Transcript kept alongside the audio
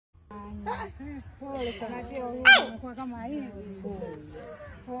if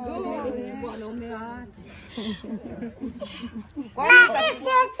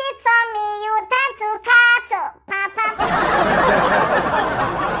you cheat on me, you turn to cattle. Papa.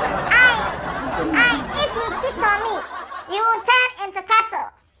 If you cheat on me, you turn into cattle.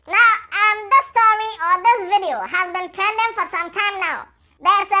 Now, this story or this video has been trending for some time now.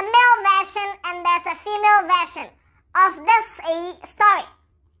 There's a male version and there's a female version of this story.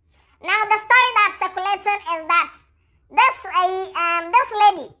 Now, the story that's circulating is that this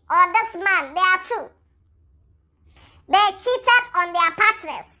lady or this man, they are two. They cheated on their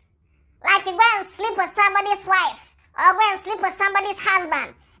partners. Like you go and sleep with somebody's wife or go and sleep with somebody's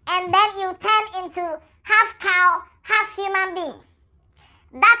husband, and then you turn into half cow, half human being.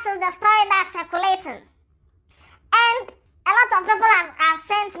 That is the story that's circulating. And a lot of people have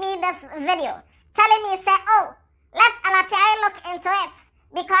sent me this video telling me, say, oh, let Alatiari look into it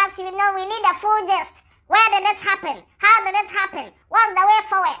because, you know, we need a full gist. Where did it happen? How did it happen? What's the way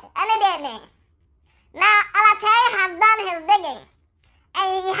forward? Anything. Now, Alatiari has done his digging and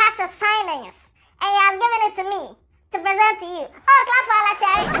he has his findings and he has given it to me to present to you. Oh, clap for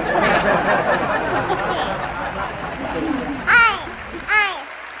Alatiari.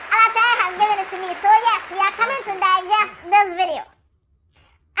 Alatiari has given it to me. So yes, we are coming to digest this video.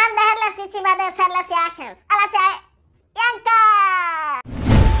 I'm the Headless YouTuber, this Headless Reactions. Alatiari, Yanka!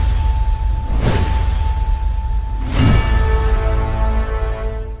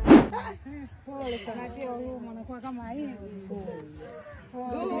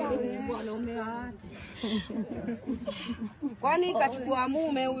 Kwani kachukua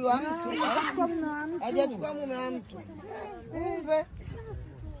mume huyu wa mtu? Hajachukua mume wa mtu. Kumbe.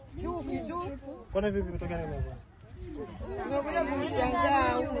 Chuki tu. Kwani vipi mtokea nini? Nimekuja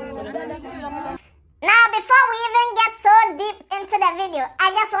kumshangaa huyu. Now, before we even get so deep into the video,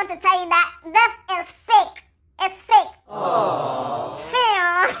 I just want to tell you that this is fake. It's fake.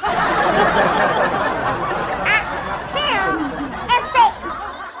 Film. It's fake.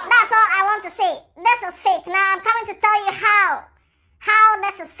 That's all I want to say. This is fake. Now, I'm coming to tell you how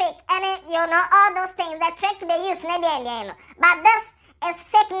this is fake. And it, you know, all those things, the trick they use, but this is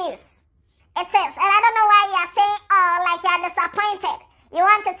fake news. It is. And I don't know why you are saying, oh, like you are disappointed. You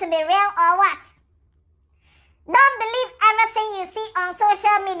want it to be real or what? Don't believe everything you see on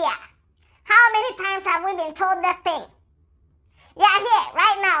social media. How many times have we been told this thing? You are here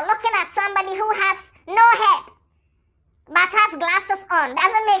right now looking at somebody who has no head but has glasses on.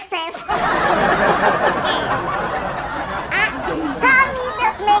 Doesn't make sense. Tell me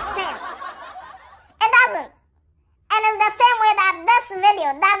this makes sense. It doesn't. And it's the same way that this video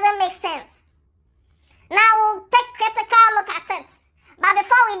doesn't make sense. Now we'll take critical look at it. But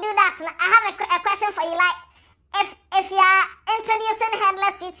before we do that, I have a question for you. Like, if you are introducing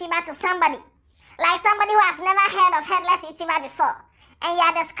Headless YouTuber to somebody, like somebody who has never heard of Headless YouTuber before, and you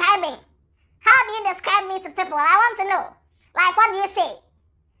are describing, how do you describe me to people? I want to know. Like, what do you say?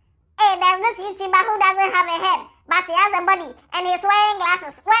 Hey, there's this YouTuber who doesn't have a head, but he has a body, and he's wearing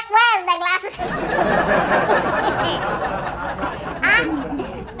glasses. Where is the glasses?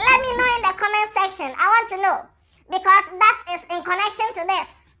 Let me know in the comment section. I want to know, because that is in connection to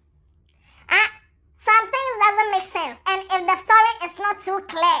this. Some things doesn't make sense, and if the story is not too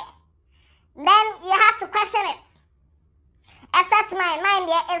clear, then you have to question it. Except mine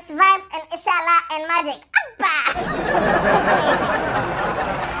there is vibes and inshallah and magic.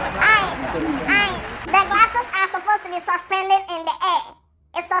 The glasses are supposed to be suspended in the air.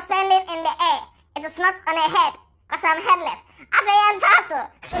 It's suspended in the air. It is not on a head, because I'm headless.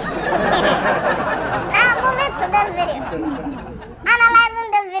 Now moving to this video. Analyzing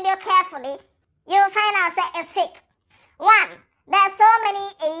this video carefully, you'll find out that it's fake. One, there's so many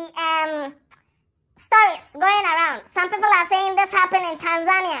stories going around. Some people are saying this happened in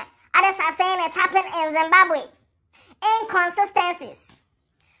Tanzania. Others are saying it happened in Zimbabwe. Inconsistencies.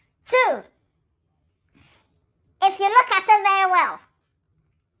 Two, if you look at it very well,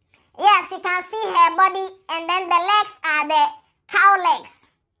 yes, you can see her body and then the legs are the cow legs.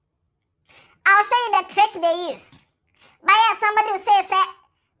 I'll show you the trick they use. But yeah, somebody will say that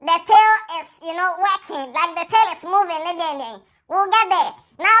the tail is, you know, working, like the tail is moving. We'll get there.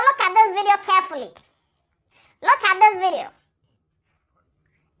 Now look at this video carefully. Look at this video.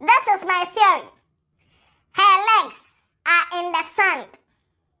 This is my theory. Her legs are in the sand,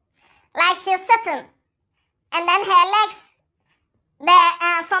 like she's sitting, and then her legs,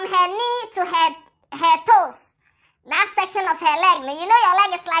 from her knee to her toes, that section of her leg. You know your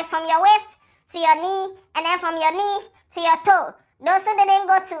leg is like from your waist to your knee, and then from your knee to your toe. Those who didn't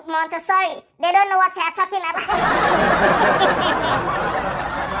go to Montessori, they don't know what you are talking about.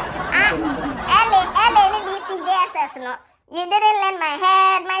 process, no. You didn't lend my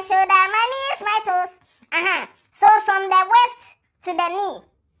head, my shoulder, my knees, my toes. So from the waist to the knee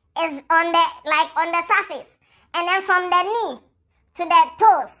is on the surface. And then from the knee to the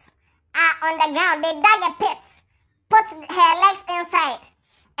toes are on the ground. They dug a pit, put her legs inside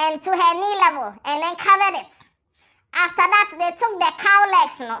and to her knee level and then covered it. After that, they took the cow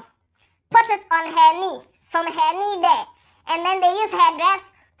legs, no, put it on her knee, from her knee there. And then they used her dress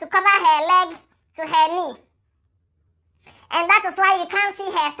to cover her leg to her knee. And that is why you can't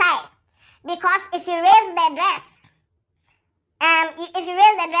see her thigh. Because if you raise the dress,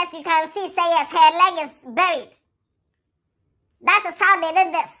 you can see, say yes, her leg is buried. That is how they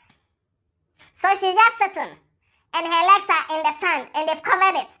did this. So she's just sitting, and her legs are in the sand, and they've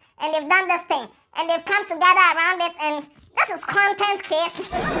covered it, and they've done this thing, and they've come together around it, and this is content creation.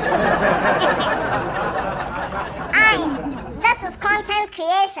 This is content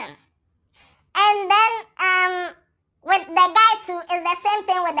creation. And then, with the guy too, is the same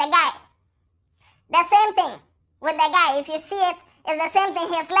thing with the guy. The same thing with the guy. If you see it, it's the same thing.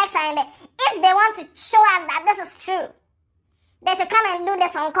 His legs are in it. If they want to show us that this is true, they should come and do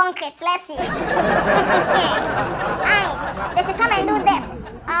this on concrete. Let's see. They should come and do this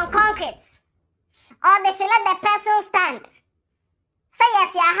on concrete. Or they should let the person stand. Say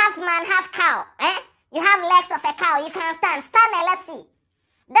yes, you are half man, half cow. You have legs of a cow. You can stand. Stand and let's see.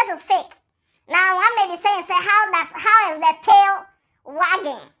 This is fake. Now one may be saying, how is the tail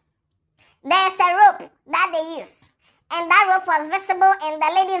wagging? There's a rope that they use. And that rope was visible in the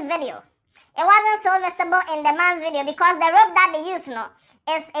lady's video. It wasn't so visible in the man's video because the rope that they use now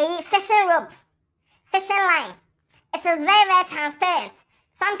is a fishing rope, fishing line. It is very, very transparent.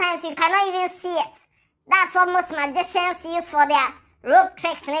 Sometimes you cannot even see it. That's what most magicians use for their rope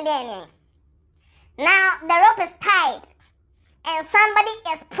tricks. Now, the rope is tied and somebody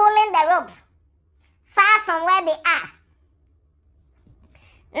is pulling the rope far from where they are.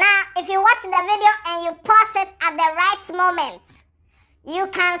 Now, if you watch the video and you pause it at the right moment, you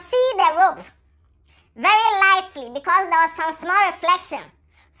can see the rope very lightly because there was some small reflection.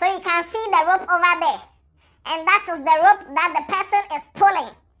 So you can see the rope over there. And that is the rope that the person is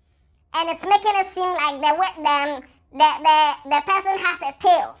pulling. And it's making it seem like the person has a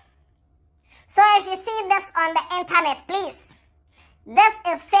tail. So if you see this on the internet, please, this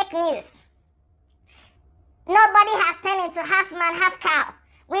is fake news. Nobody has turned into half man, half cow.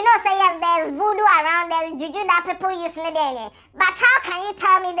 We know, say yes, there's voodoo around, there's juju that people use in the day. But how can you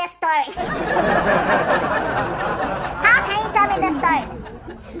tell me this story? How can you tell me this story?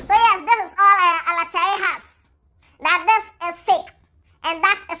 So yes, this is all Alatari has. That this is fake. And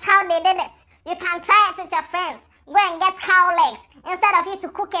that is how they did it. You can try it with your friends. Go and get cow legs. Instead of you to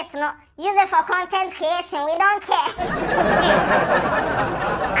cook it, no, use it for content creation. We don't care.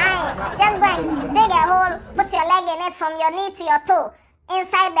 Just go and dig a hole, put your leg in it from your knee to your toe.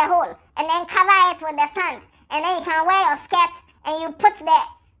 Inside the hole, and then cover it with the sand, and then you can wear your skirt and you put the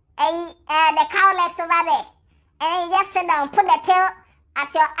cow legs over there, and then you just sit down, put the tail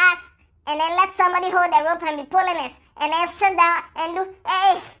at your ass, and then let somebody hold the rope and be pulling it, and then sit down and do,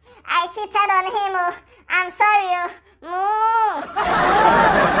 hey, I cheated on him, oh, I'm sorry, oh, moo.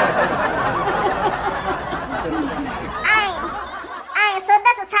 So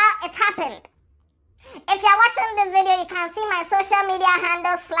this is how it happened. If you're watching this video, you can see my social media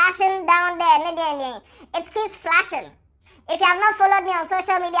handles flashing down there. It keeps flashing. If you have not followed me on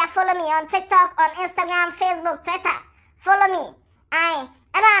social media, follow me on TikTok, on Instagram, Facebook, Twitter. Follow me. I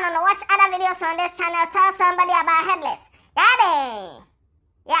don't know, watch other videos on this channel. Tell somebody about Headless. Got it.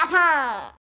 Yeah,